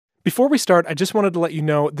Before we start, I just wanted to let you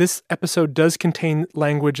know this episode does contain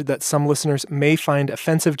language that some listeners may find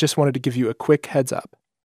offensive. Just wanted to give you a quick heads up.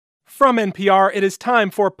 From NPR, it is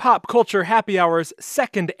time for Pop Culture Happy Hour's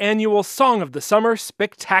second annual Song of the Summer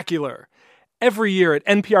Spectacular. Every year at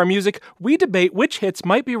NPR Music, we debate which hits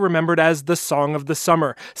might be remembered as the Song of the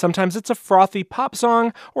Summer. Sometimes it's a frothy pop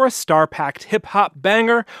song, or a star-packed hip-hop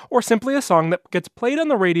banger, or simply a song that gets played on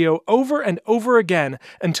the radio over and over again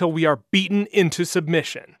until we are beaten into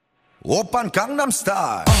submission. Oppan Gangnam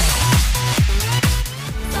Style.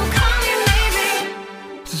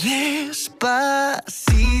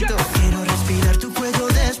 Despacito, quiero respirar tu cuello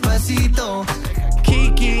despacito.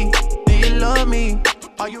 Kiki, do you love me?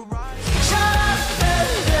 Are you right?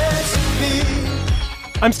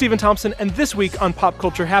 I'm Stephen Thompson, and this week on Pop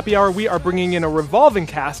Culture Happy Hour, we are bringing in a revolving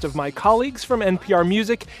cast of my colleagues from NPR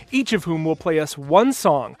Music, each of whom will play us one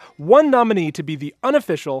song, one nominee to be the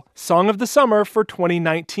unofficial Song of the Summer for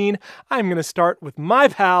 2019. I'm going to start with my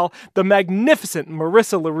pal, the magnificent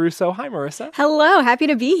Marissa LaRusso. Hi, Marissa. Hello, happy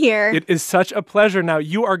to be here. It is such a pleasure. Now,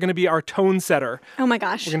 you are going to be our tone setter. Oh my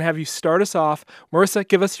gosh. We're going to have you start us off. Marissa,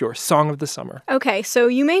 give us your Song of the Summer. Okay, so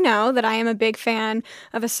you may know that I am a big fan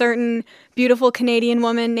of a certain beautiful Canadian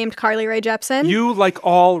woman named Carly Rae Jepsen. You, like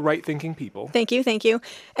all right-thinking people. Thank you.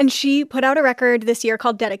 And she put out a record this year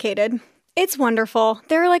called Dedicated. It's wonderful.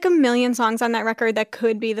 There are like a million songs on that record that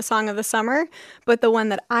could be the Song of the Summer, but the one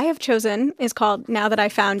that I have chosen is called Now That I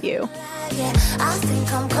Found You. I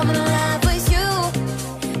think I'm coming alive with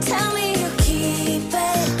you. Tell me you keep it.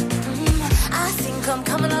 I think I'm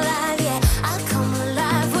coming alive, yeah. I come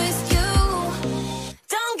alive with you.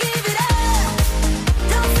 Don't give it up.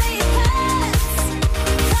 Don't say it fast.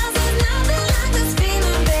 'Cause there's nothing like this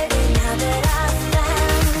feeling, baby. Now that I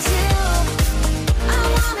found you, I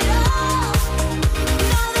want it all.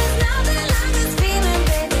 No, there's nothing like this feeling,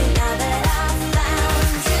 baby. Now that I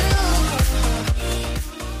found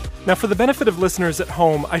you. Now, for the benefit of listeners at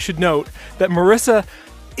home, I should note that Marissa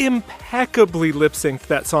impeccably lip-synced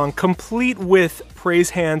that song, complete with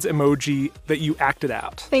praise hands emoji that you acted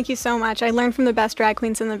out. Thank you so much. I learned from the best drag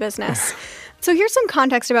queens in the business. So here's some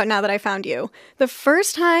context about Now That I Found You. The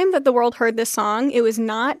first time that the world heard this song, it was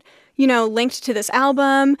not, linked to this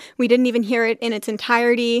album. We didn't even hear it in its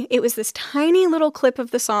entirety. It was this tiny little clip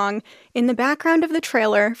of the song in the background of the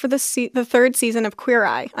trailer for the third season of Queer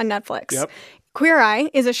Eye on Netflix. Yep. Queer Eye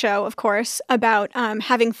is a show, of course, about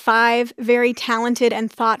having 5 very talented and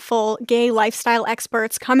thoughtful gay lifestyle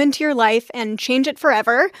experts come into your life and change it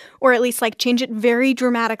forever, or at least change it very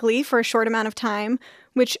dramatically for a short amount of time,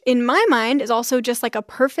 which in my mind is also just like a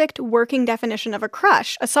perfect working definition of a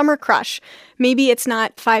crush, a summer crush. Maybe it's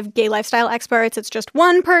not 5 gay lifestyle experts, it's just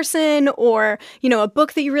one person, or, a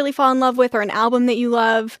book that you really fall in love with, or an album that you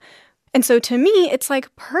love. And so to me, it's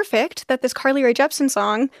perfect that this Carly Rae Jepsen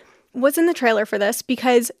song was in the trailer for this,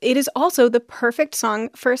 because it is also the perfect song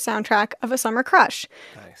for a soundtrack of a summer crush.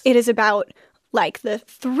 Nice. It is about the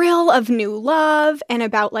thrill of new love, and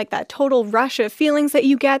about that total rush of feelings that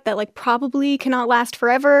you get that probably cannot last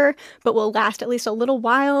forever, but will last at least a little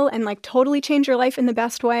while and totally change your life in the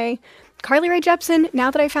best way. Carly Rae Jepsen, Now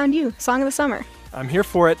That I Found You, Song of the Summer. I'm here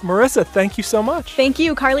for it. Marissa, thank you so much. Thank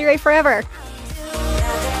you. Carly Rae forever.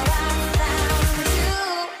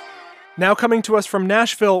 Now coming to us from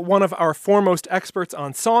Nashville, one of our foremost experts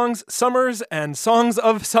on songs, summers, and songs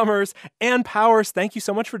of summers, Ann Powers. Thank you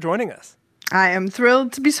so much for joining us. I am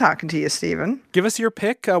thrilled to be talking to you, Stephen. Give us your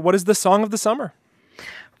pick. What is the song of the summer?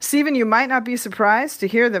 Stephen, you might not be surprised to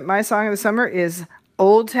hear that my song of the summer is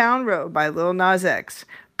Old Town Road by Lil Nas X,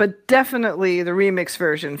 but definitely the remix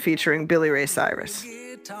version featuring Billy Ray Cyrus.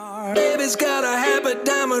 Baby's got a habit,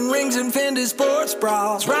 diamond rings and Fendi sports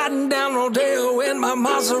bras. Riding down Rodeo in my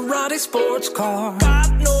Maserati sports car.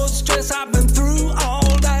 Got no stress, I've been through all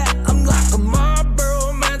that. I'm like a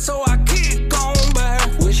Marlboro man, so I keep going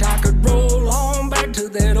back. Wish I could roll on back to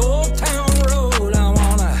that old town road. I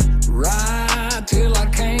wanna ride till I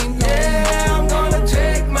can't no more. I'm gonna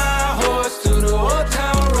take my horse to the old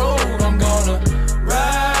town road. I'm gonna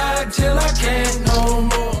ride till I can't no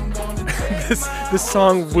more. This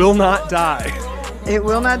song will not die. It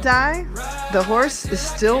will not die. The horse is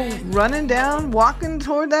still running down, walking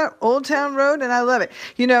toward that Old Town Road, and I love it.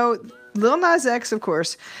 Lil Nas X, of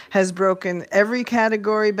course, has broken every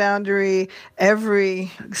category boundary,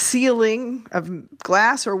 every ceiling of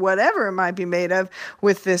glass or whatever it might be made of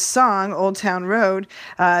with this song, Old Town Road.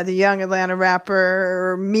 The young Atlanta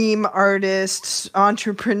rapper, meme artist,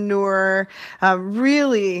 entrepreneur,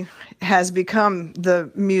 really has become the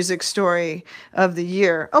music story of the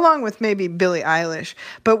year, along with maybe Billie Eilish.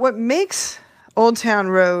 But what makes Old Town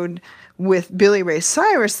Road with Billy Ray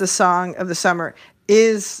Cyrus the song of the summer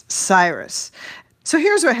is Cyrus. So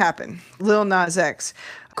here's what happened. Lil Nas X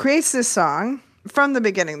creates this song. From the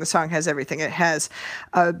beginning, the song has everything. It has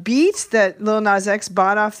a beat that Lil Nas X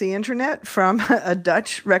bought off the internet from a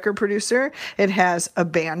Dutch record producer. It has a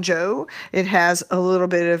banjo. It has a little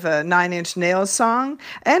bit of a Nine Inch Nails song.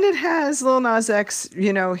 And it has Lil Nas X,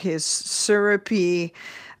 his syrupy,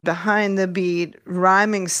 behind the beat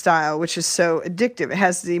rhyming style, which is so addictive. It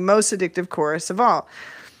has the most addictive chorus of all.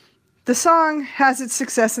 The song has its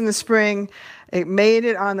success in the spring. It made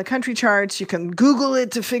it on the country charts. You can Google it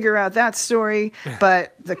to figure out that story.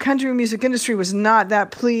 But the country music industry was not that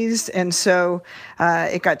pleased. And so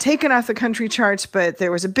it got taken off the country charts, but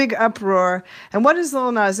there was a big uproar. And what does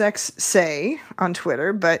Lil Nas X say on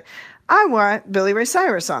Twitter? But I want Billy Ray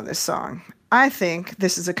Cyrus on this song. I think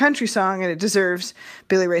this is a country song and it deserves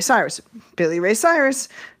Billy Ray Cyrus. Billy Ray Cyrus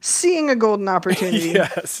seeing a golden opportunity.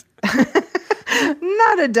 Yes.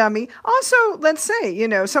 Not a dummy. Also, let's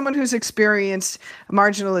say, someone who's experienced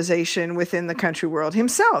marginalization within the country world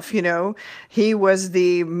himself. He was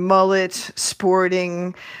the mullet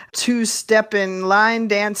sporting, two-stepping, line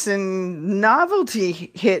dancing,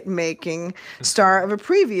 novelty hit making star of a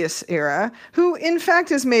previous era who, in fact,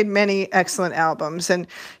 has made many excellent albums and,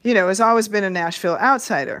 has always been a Nashville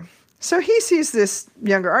outsider. So he sees this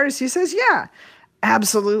younger artist. He says, yeah,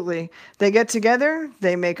 absolutely. They get together,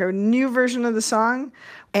 they make a new version of the song,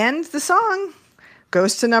 and the song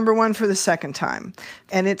goes to number one for the second time.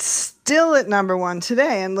 And it's still at number one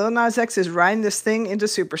today. And Lil Nas X is riding this thing into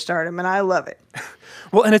superstardom, and I love it.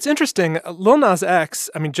 Well, and it's interesting, Lil Nas X,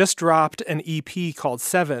 just dropped an EP called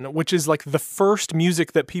 7, which is like the first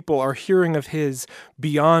music that people are hearing of his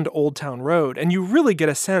beyond Old Town Road. And you really get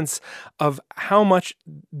a sense of how much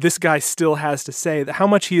this guy still has to say, how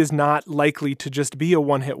much he is not likely to just be a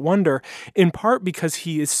one-hit wonder, in part because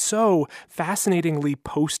he is so fascinatingly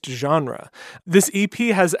post-genre. This EP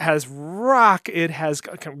has rock, it has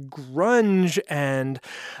kind of grunge and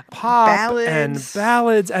pop and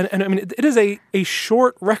ballads. And it is a short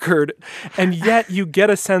record, and yet you get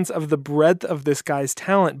a sense of the breadth of this guy's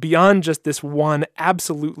talent beyond just this one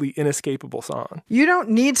absolutely inescapable song. You don't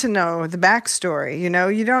need to know the backstory,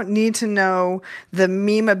 you don't need to know the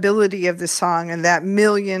memeability of the song and that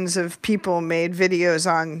millions of people made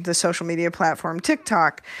videos on the social media platform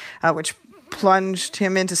TikTok, which plunged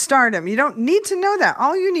him into stardom. You don't need to know that.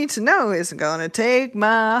 All you need to know is I'm gonna take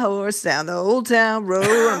my horse down the old town road.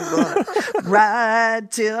 I'm gonna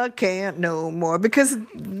ride till I can't no more. Because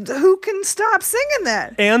who can stop singing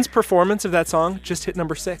that? Anne's performance of that song just hit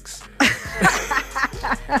number 6.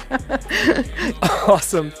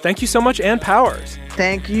 Awesome. Thank you so much, Ann Powers.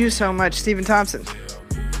 Thank you so much, Stephen Thompson.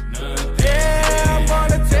 Yeah, I'm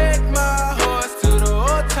gonna take my horse to the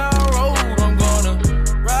old town road. I'm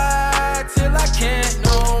gonna ride till I can't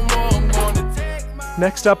no more. I'm gonna take my...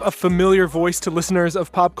 Next up, a familiar voice to listeners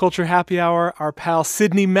of Pop Culture Happy Hour, our pal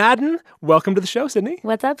Sydney Madden. Welcome to the show, Sydney.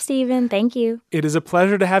 What's up, Stephen? Thank you. It is a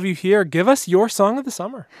pleasure to have you here. Give us your song of the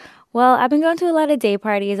summer. Well, I've been going to a lot of day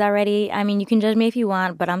parties already. You can judge me if you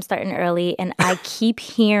want, but I'm starting early, and I keep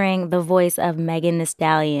hearing the voice of Megan Thee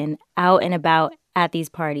Stallion out and about at these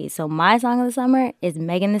parties. So my song of the summer is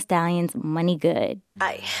Megan Thee Stallion's Money Good.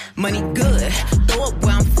 Aye, money good. Throw up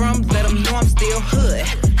where I'm from, let them know I'm still hood.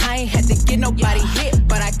 I ain't had to get nobody hit,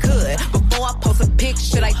 but I could. Before I post a pic,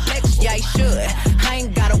 should I flex? Yeah, I should. I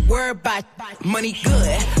ain't gotta worry about money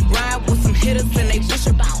good. Ride with some hitters and they wish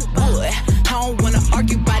about wood. I don't wanna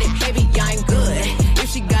argue about it, baby, I ain't good. If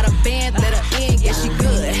she got a band, let her in, yeah, she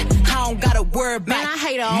good. I don't gotta worry about Man, I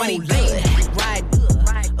hate her money own good. Ride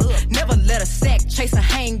good. Never let a sack chase a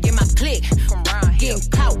hang in my clique.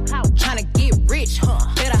 Getting caught, tryna get rich.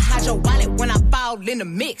 Better hide your wallet when I fall in the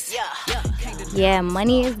mix. Yeah,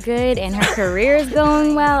 money is good and her career is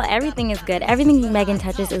going well. Everything is good. Everything Megan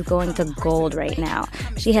touches is going to gold right now.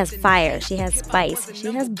 She has fire. She has spice.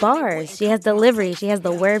 She has bars. She has delivery. She has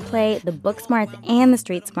the wordplay, the book smarts, and the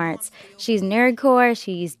street smarts. She's nerdcore.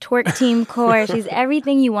 She's twerk team core. She's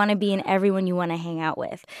everything you want to be and everyone you want to hang out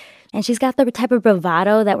with. And she's got the type of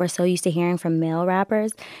bravado that we're so used to hearing from male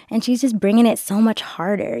rappers. And she's just bringing it so much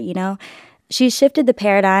harder, She's shifted the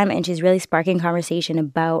paradigm and she's really sparking conversation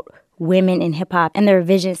about women in hip-hop and their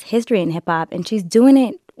revisionist history in hip-hop. And she's doing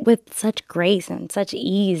it with such grace and such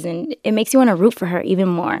ease. And it makes you want to root for her even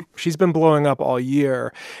more. She's been blowing up all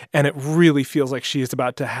year. And it really feels like she is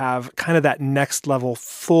about to have kind of that next level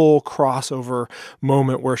full crossover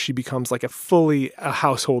moment where she becomes like a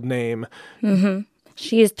household name. Mm-hmm.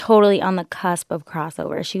 She is totally on the cusp of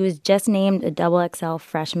crossover. She was just named a XXL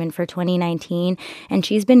freshman for 2019, and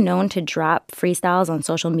she's been known to drop freestyles on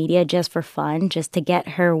social media just for fun, just to get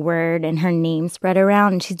her word and her name spread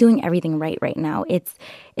around. And she's doing everything right now. It's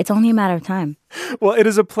only a matter of time. Well, it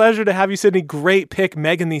is a pleasure to have you, Sydney. Great pick,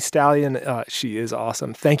 Megan Thee Stallion. She is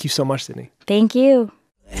awesome. Thank you so much, Sydney. Thank you.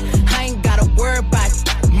 I ain't got a word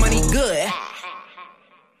about money good.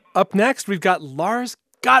 Up next, we've got Lars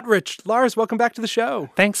Gottrich. Lars, welcome back to the show.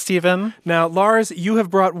 Thanks, Stephen. Now, Lars, you have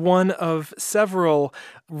brought one of several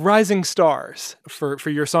rising stars for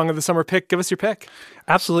your Song of the Summer pick. Give us your pick.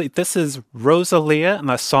 Absolutely. This is Rosalia and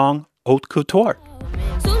the song Haute Couture.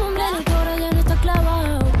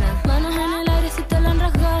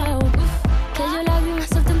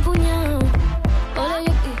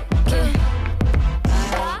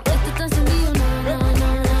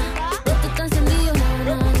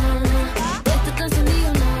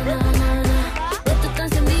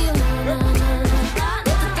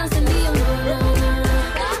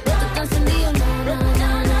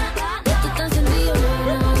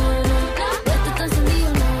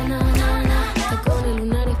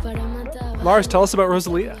 Lars, tell us about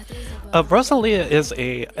Rosalia. Rosalia is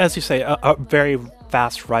as you say, a very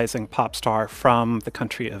fast rising pop star from the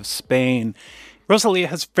country of Spain. Rosalia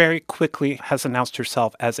has very quickly announced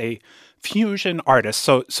herself as a fusion artist.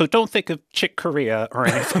 So don't think of Chick Corea or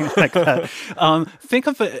anything like that. Think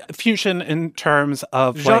of fusion in terms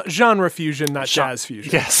of genre fusion, not jazz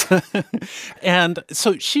fusion. Yes. And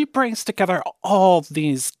so she brings together all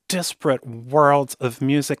these disparate worlds of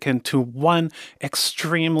music into one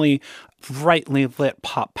extremely brightly lit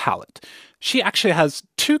pop palette. She actually has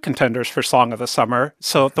two contenders for Song of the Summer.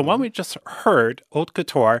 So the one we just heard, Haute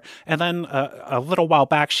Couture, and then a little while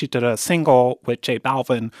back she did a single with J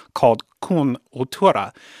Balvin called Con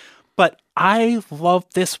Altura. But I love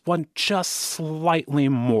this one just slightly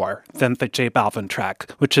more than the J Balvin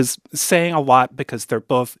track, which is saying a lot because they're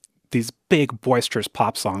both these big, boisterous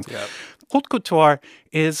pop songs. Yep. Haute Couture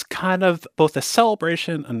is kind of both a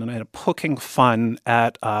celebration and a poking fun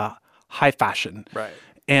at high fashion. Right.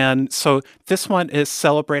 And so this one is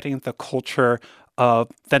celebrating the culture of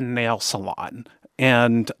the nail salon,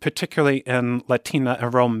 and particularly in Latina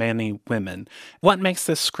and Romani women. What makes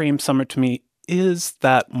this scream summer to me is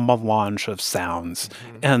that melange of sounds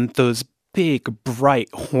and those big, bright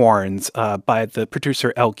horns by the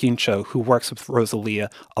producer El Guincho, who works with Rosalia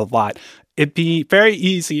a lot. It'd be very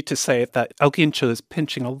easy to say that El Guincho is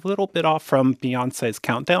pinching a little bit off from Beyonce's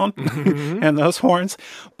Countdown and those horns.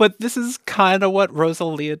 But this is kind of what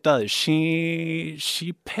Rosalia does. She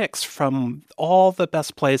picks from all the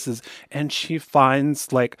best places and she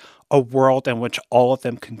finds like a world in which all of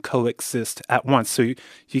them can coexist at once. So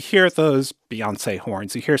you hear those Beyonce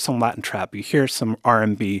horns, you hear some Latin trap, you hear some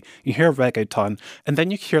R&B, you hear reggaeton, and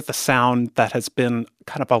then you hear the sound that has been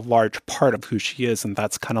kind of a large part of who she is, and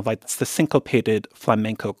that's kind of like it's the syncopated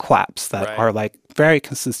flamenco claps that are like very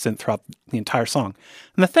consistent throughout the entire song.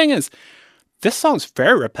 And the thing is, this song's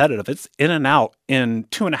very repetitive. It's in and out in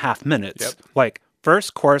 2.5 minutes. Yep. Like verse,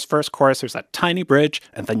 chorus, there's that tiny bridge,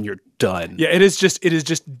 and then you're done. Yeah, it is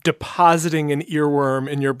just depositing an earworm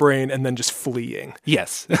in your brain and then just fleeing.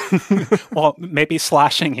 Yes. Well, maybe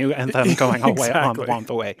slashing you and then going away along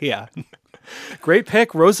the way. Yeah. Great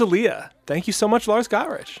pick, Rosalia. Thank you so much, Lars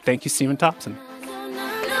Gottrich. Thank you, Stephen Thompson.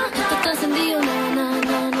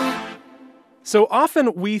 So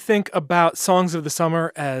often we think about songs of the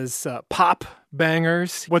summer as pop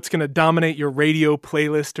bangers. What's going to dominate your radio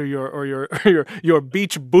playlist or your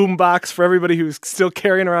beach boombox for everybody who's still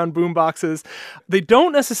carrying around boomboxes. They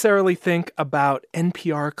don't necessarily think about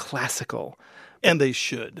NPR classical. And they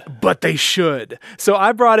should. But they should. So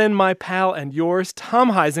I brought in my pal and yours,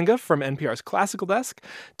 Tom Huizinga from NPR's Classical Desk,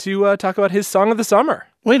 to talk about his Song of the Summer.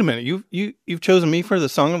 Wait a minute. You've chosen me for the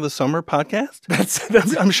Song of the Summer podcast?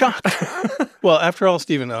 I'm shocked. Well, after all,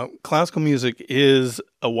 Stephen, classical music is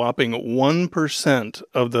a whopping 1%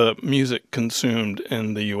 of the music consumed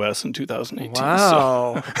in the U.S. in 2018.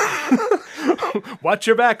 Wow. So. Watch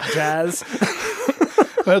your back, jazz.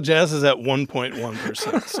 Well, jazz is at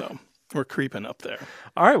 1.1%, so we're creeping up there.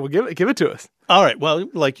 All right, well, give it to us. All right, well,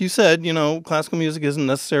 like you said, classical music isn't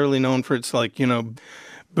necessarily known for its,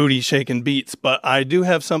 booty shaking beats, but I do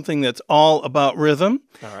have something that's all about rhythm.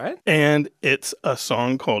 All right. And it's a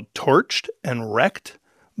song called Torched and Wrecked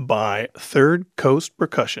by Third Coast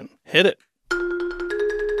Percussion. Hit it.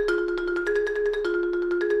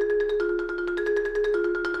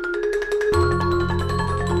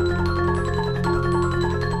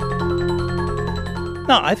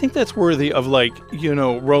 No, I think that's worthy of, like,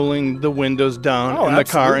 rolling the windows down in the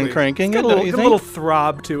car and cranking it. It's got a little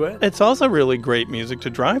throb to it. It's also really great music to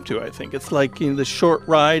drive to, I think. It's like the short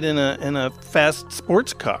ride in a fast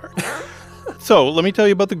sports car. So let me tell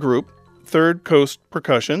you about the group. Third Coast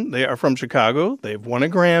Percussion. They are from Chicago. They've won a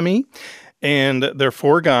Grammy. And they're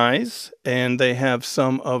 4 guys, and they have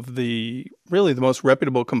some of the most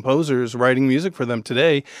reputable composers writing music for them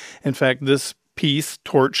today. In fact, this piece,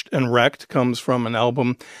 Torched and Wrecked, comes from an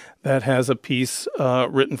album that has a piece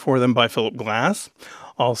written for them by Philip Glass.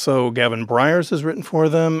 Also, Gavin Bryars has written for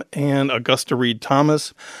them, and Augusta Reed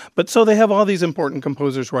Thomas. But so they have all these important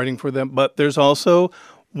composers writing for them, but there's also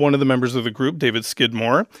one of the members of the group, David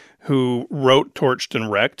Skidmore, who wrote Torched and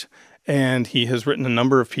Wrecked. And he has written a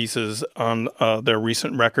number of pieces on their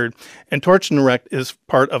recent record. And Torched and Wrecked is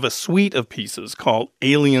part of a suite of pieces called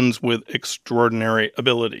Aliens with Extraordinary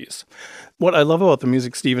Abilities. What I love about the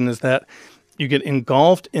music, Stephen, is that you get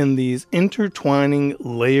engulfed in these intertwining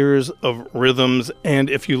layers of rhythms. And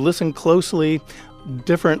if you listen closely,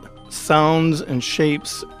 different sounds and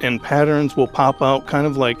shapes and patterns will pop out, kind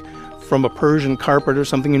of like from a Persian carpet or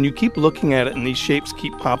something. And you keep looking at it, and these shapes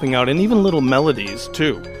keep popping out, and even little melodies,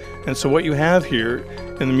 too. And so what you have here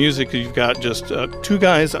in the music, you've got just 2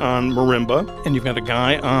 guys on marimba, and you've got a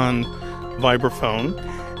guy on vibraphone,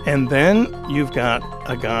 and then you've got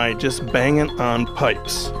a guy just banging on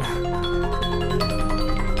pipes.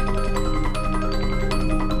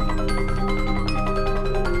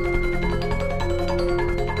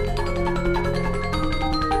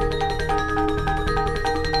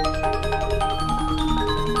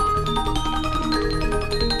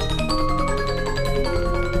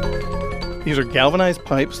 These are galvanized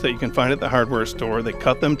pipes that you can find at the hardware store. They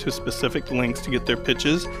cut them to specific lengths to get their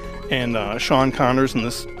pitches. And Sean Connors, in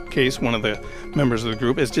this case, one of the members of the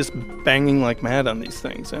group, is just banging like mad on these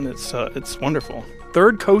things. And it's wonderful.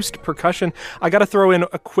 Third Coast Percussion. I got to throw in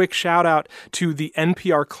a quick shout out to the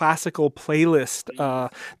NPR Classical playlist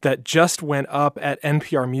that just went up at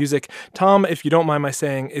NPR Music. Tom, if you don't mind my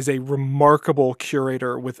saying, is a remarkable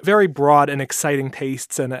curator with very broad and exciting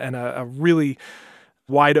tastes and a really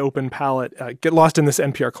wide open palette. Get lost in this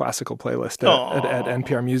NPR Classical playlist at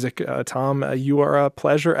NPR Music. Tom, you are a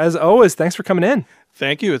pleasure as always. Thanks for coming in.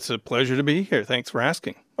 Thank you. It's a pleasure to be here. Thanks for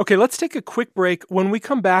asking. Okay, let's take a quick break. When we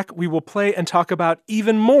come back, we will play and talk about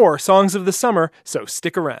even more songs of the summer, so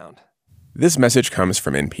stick around. This message comes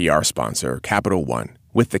from NPR sponsor Capital One.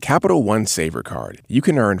 With the Capital One Saver Card, you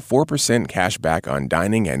can earn 4% cash back on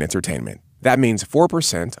dining and entertainment. That means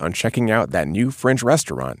 4% on checking out that new French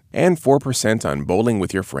restaurant and 4% on bowling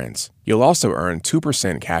with your friends. You'll also earn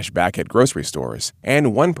 2% cash back at grocery stores and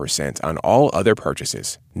 1% on all other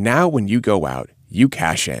purchases. Now when you go out, you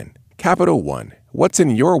cash in. Capital One. What's in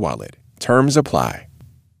your wallet? Terms apply.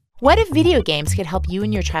 What if video games could help you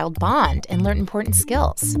and your child bond and learn important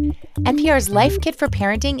skills? NPR's Life Kit for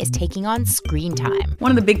Parenting is taking on screen time.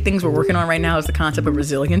 One of the big things we're working on right now is the concept of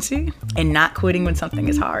resiliency and not quitting when something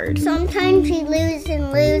is hard. Sometimes we lose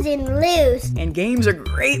and lose and lose. And games are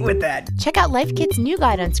great with that. Check out Life Kit's new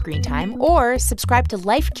guide on screen time or subscribe to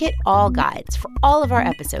Life Kit All Guides for all of our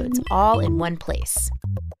episodes, all in one place.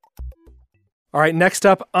 All right, next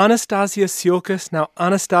up, Anastasia Tsiolkas. Now,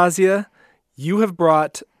 Anastasia, you have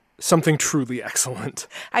brought something truly excellent.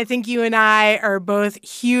 I think you and I are both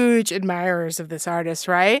huge admirers of this artist,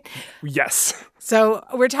 right? Yes. So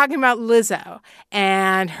we're talking about Lizzo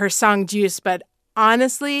and her song Juice, but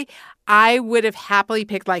honestly, I would have happily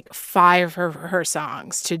picked like 5 of her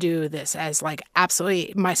songs to do this as like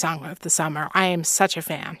absolutely my song of the summer. I am such a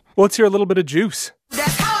fan. Well, let's hear a little bit of Juice.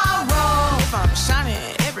 That's how I roll. If I'm shining,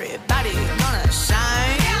 everybody gonna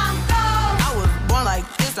shine. I was born like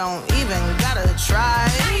this, don't even gotta try.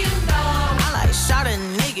 I like shot a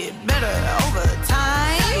nigga better over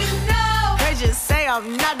time. They just say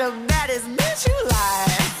I'm not the baddest bitch you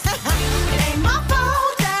like. It ain't my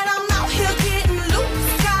fault that I'm out here getting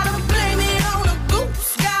loose. Gotta blame it on the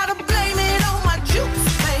goose. Gotta blame it on my juice,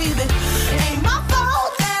 baby. It ain't my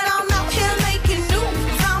fault that I'm out here making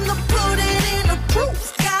news. I'm the put it in the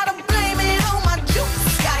proof. Gotta blame it on my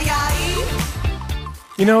juice. Yeah.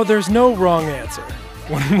 You know, there's no wrong answer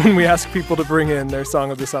when we ask people to bring in their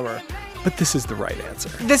song of the summer. But this is the right answer.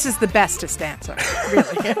 This is the bestest answer,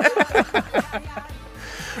 really.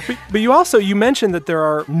 But you mentioned that there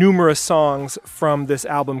are numerous songs from this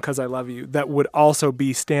album, 'Cause I Love You, that would also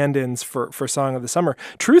be stand-ins for Song of the Summer.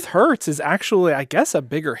 Truth Hurts is actually, I guess, a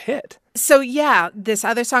bigger hit. So yeah, this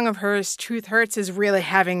other song of hers, Truth Hurts, is really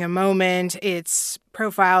having a moment. It's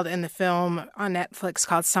profiled in the film on Netflix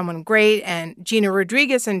called Someone Great, and Gina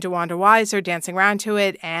Rodriguez and DeWanda Wise are dancing around to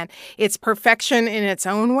it, and it's perfection in its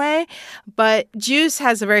own way. But Juice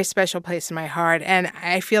has a very special place in my heart, and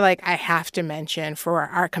I feel like I have to mention for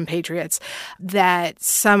our compatriots that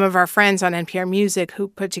some of our friends on NPR Music who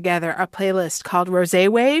put together a playlist called Rosé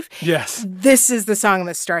Wave. Yes. This is the song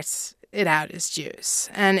that starts it out as Juice.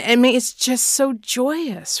 And I mean, it's just so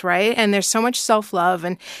joyous, right? And there's so much self-love.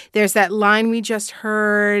 And there's that line we just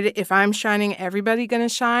heard, if I'm shining, everybody gonna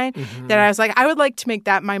shine, that I was like, I would like to make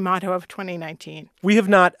that my motto of 2019. We have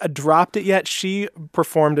not dropped it yet. She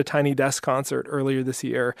performed a Tiny Desk concert earlier this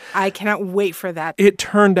year. I cannot wait for that. It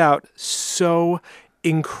turned out so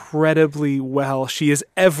incredibly well. She is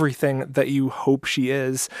everything that you hope she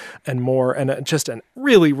is and more, and just a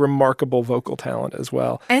really remarkable vocal talent as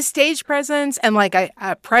well. And stage presence and like a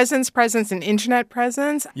presence, and internet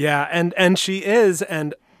presence. Yeah, and she is,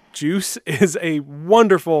 and Juice is a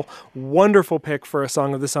wonderful, wonderful pick for a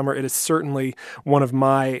song of the summer. It is certainly one of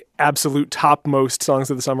my absolute topmost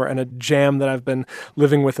songs of the summer and a jam that I've been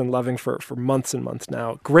living with and loving for months and months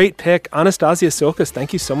now. Great pick. Anastasia Silkas,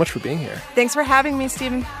 thank you so much for being here. Thanks for having me,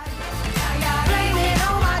 Stephen.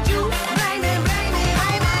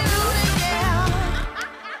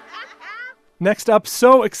 Next up,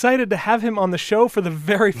 so excited to have him on the show for the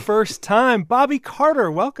very first time. Bobby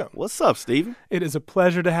Carter, welcome. What's up, Stephen? It is a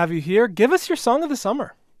pleasure to have you here. Give us your song of the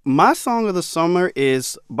summer. My song of the summer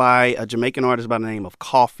is by a Jamaican artist by the name of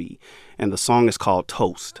Coffee, and the song is called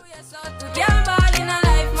Toast.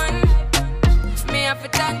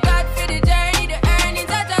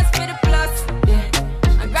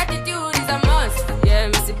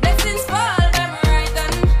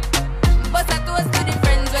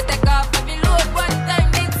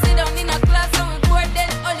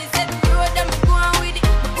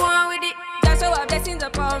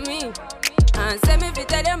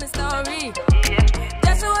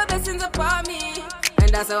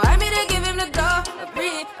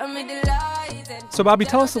 So, Bobby,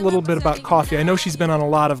 tell us a little bit about Coffee. I know she's been on a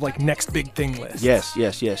lot of, like, next big thing lists.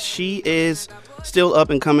 Yes. She is still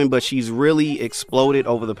up and coming, but she's really exploded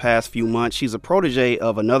over the past few months. She's a protege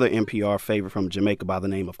of another NPR favorite from Jamaica by the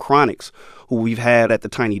name of Chronix, who we've had at the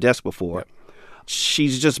Tiny Desk before. Yep.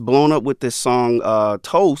 She's just blown up with this song,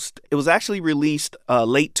 Toast. It was actually released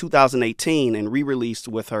late 2018 and re-released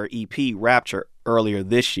with her EP, Rapture, earlier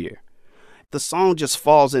this year. The song just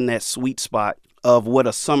falls in that sweet spot of what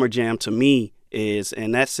a summer jam to me is,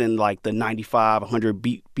 and that's in like the 95, 100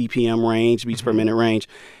 BPM range, beats per minute range.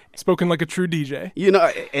 Spoken like a true DJ. You know,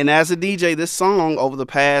 and as a DJ, this song over the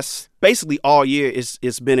past, basically all year,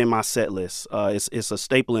 it's been in my set list. It's a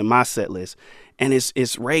staple in my set list. And it's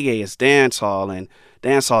reggae, it's dancehall, and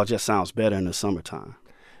dancehall just sounds better in the summertime.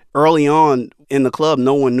 Early on in the club,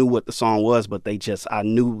 no one knew what the song was, but I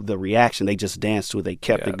knew the reaction. They just danced to it. They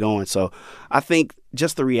kept it going. So I think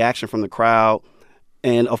just the reaction from the crowd,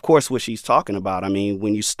 and of course what she's talking about. I mean,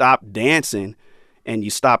 when you stop dancing and you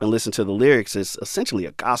stop and listen to the lyrics, it's essentially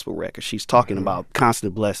a gospel record. She's talking about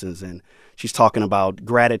constant blessings, and she's talking about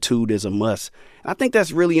gratitude is a must. And I think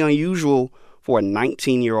that's really unusual for a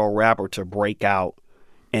 19-year-old rapper to break out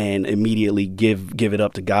and immediately give it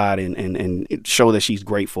up to God and show that she's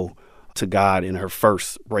grateful to God in her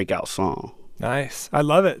first breakout song. Nice. I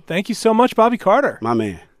love it. Thank you so much, Bobby Carter. My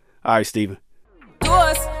man. All right, Stephen.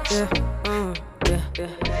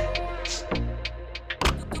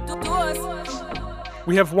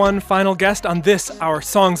 We have one final guest on this, our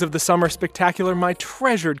Songs of the Summer Spectacular, my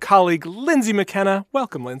treasured colleague, Lindsay McKenna.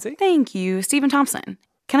 Welcome, Lindsay. Thank you, Stephen Thompson.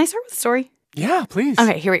 Can I start with a story? Yeah, please.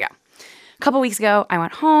 Okay, here we go. A couple weeks ago, I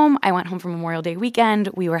went home for Memorial Day weekend.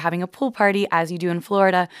 We were having a pool party, as you do in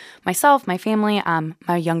Florida. Myself, my family,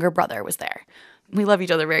 my younger brother was there. We love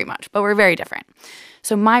each other very much, but we're very different.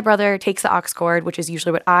 So my brother takes the aux cord, which is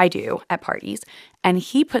usually what I do at parties, and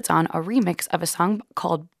he puts on a remix of a song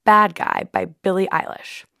called Bad Guy by Billie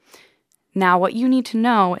Eilish. Now, what you need to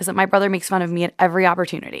know is that my brother makes fun of me at every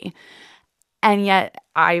opportunity. And yet,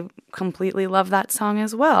 I completely love that song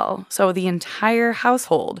as well. So the entire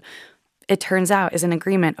household, it turns out, is in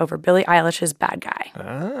agreement over Billie Eilish's Bad Guy.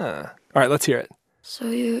 Ah. All right, let's hear it. So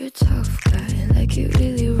you're a tough guy, like you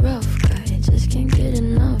really rough guy. Just can't get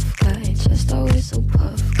enough guy, just always so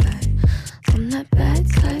puff guy. I'm that bad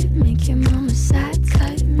type, make your mama sad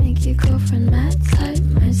type, make your girlfriend mad type,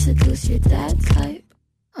 might seduce your dad type.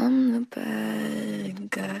 I'm the bad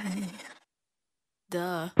guy.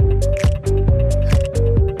 Duh.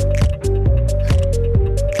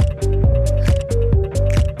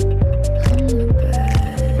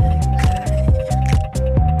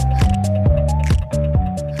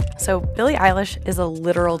 So Billie Eilish is a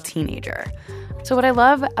literal teenager. So what I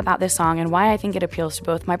love about this song and why I think it appeals to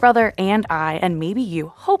both my brother and I, and maybe you,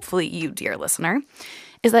 hopefully you, dear listener,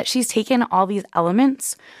 is that she's taken all these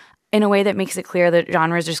elements in a way that makes it clear that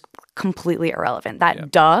genre is just completely irrelevant.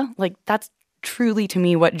 That's truly to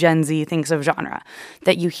me what Gen Z thinks of genre.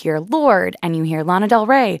 That you hear Lorde and you hear Lana Del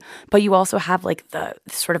Rey, but you also have like the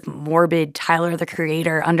sort of morbid Tyler, the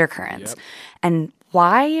Creator undercurrents. Yep. And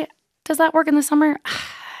why does that work in the summer?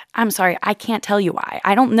 I'm sorry, I can't tell you why.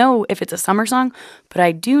 I don't know if it's a summer song, but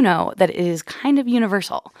I do know that it is kind of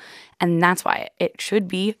universal. And that's why it should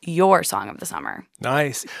be your song of the summer.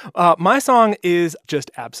 Nice. My song is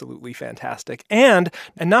just absolutely fantastic. And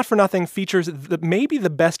not for nothing, features maybe the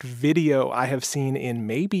best video I have seen in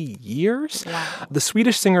maybe years. Wow. The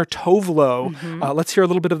Swedish singer Tove Lo. Mm-hmm. Let's hear a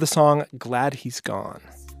little bit of the song, Glad He's Gone.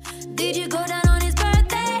 Did you go down on his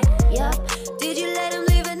birthday? Yup. Did you let him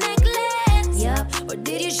leave a necklace? Yup. Or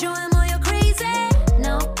did you show him all your crazy?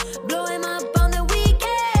 No. Blow him up on the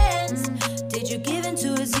weekends? Did you give in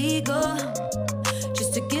to his ego?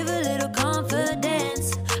 Just to give a little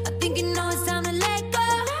confidence? I think you know it's time to let go.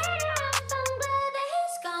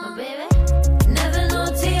 Oh, baby. Never no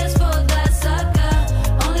tears for that sucker.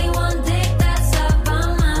 Only one dick, that's a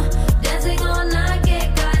bummer. Dancing all night,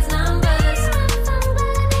 get guys' numbers.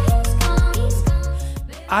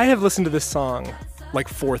 I have listened to this song like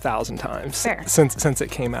 4,000 times since it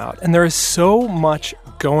came out. And there is so much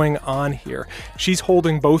going on here. She's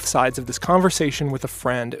holding both sides of this conversation with a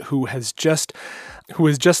friend who has just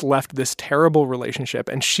left this terrible relationship,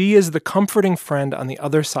 and she is the comforting friend on the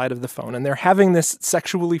other side of the phone, and they're having this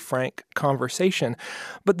sexually frank conversation.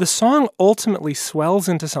 But the song ultimately swells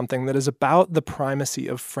into something that is about the primacy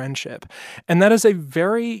of friendship, and that is a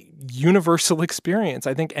very universal experience.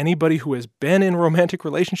 I think anybody who has been in romantic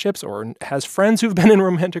relationships or has friends who've been in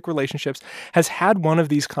romantic relationships has had one of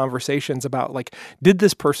these conversations about, like, did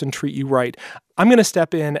this person treat you right? I'm going to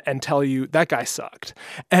step in and tell you that guy sucked.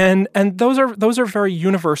 And those are very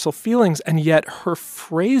universal feelings, and yet her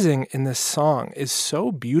phrasing in this song is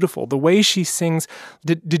so beautiful. The way she sings,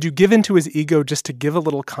 did you give into his ego just to give a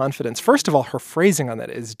little confidence? First of all, her phrasing on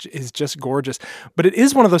that is just gorgeous. But it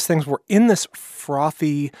is one of those things where in this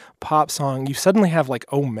frothy pop song, you suddenly have like,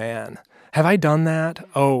 oh man, have I done that?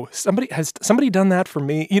 Oh, has somebody done that for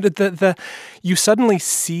me? You know, you suddenly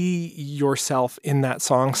see yourself in that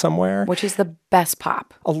song somewhere. Which is the best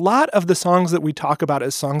pop. A lot of the songs that we talk about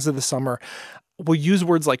as songs of the summer will use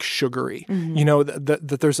words like sugary, mm-hmm. you know,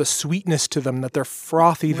 that there's a sweetness to them, that they're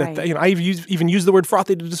frothy, right. I've even used the word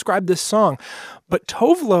frothy to describe this song. But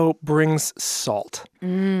Tove Lo brings salt.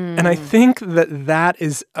 And I think that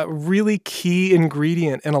is a really key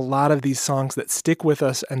ingredient in a lot of these songs that stick with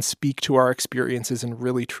us and speak to our experiences in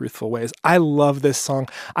really truthful ways. I love this song.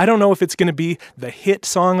 I don't know if it's going to be the hit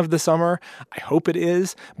song of the summer. I hope it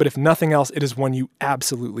is. But if nothing else, it is one you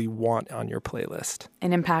absolutely want on your playlist.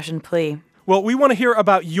 An impassioned plea. Well, we want to hear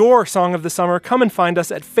about your song of the summer. Come and find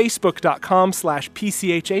us at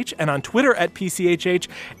facebook.com/PCHH and on Twitter at PCHH.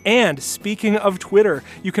 And speaking of Twitter,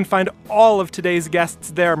 you can find all of today's guests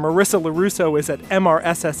there. Marissa LaRusso is at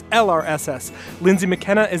MRSSLRSS. Lindsay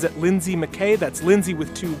McKenna is at Lindsay McKay. That's Lindsay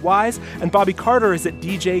with 2 Y's. And Bobby Carter is at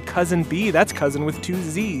DJ Cousin B. That's Cousin with 2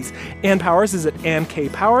 Z's. Ann Powers is at Ann K.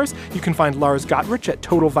 Powers. You can find Lars Gottrich at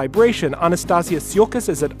Total Vibration. Anastasia Siolkas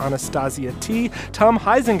is at Anastasia T. Tom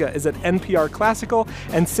Huizinga is at NPR Classical,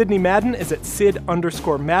 and Sydney Madden is at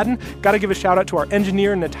Sid_Madden. Gotta give a shout out to our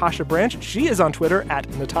engineer, Natasha Branch. She is on Twitter at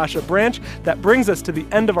Natasha Branch. That brings us to the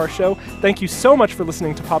end of our show. Thank you so much for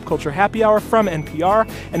listening to Pop Culture Happy Hour from NPR.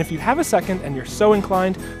 And if you have a second and you're so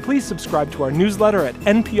inclined, please subscribe to our newsletter at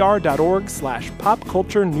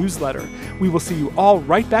npr.org/popculturenewsletter. We will see you all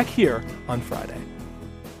right back here on Friday.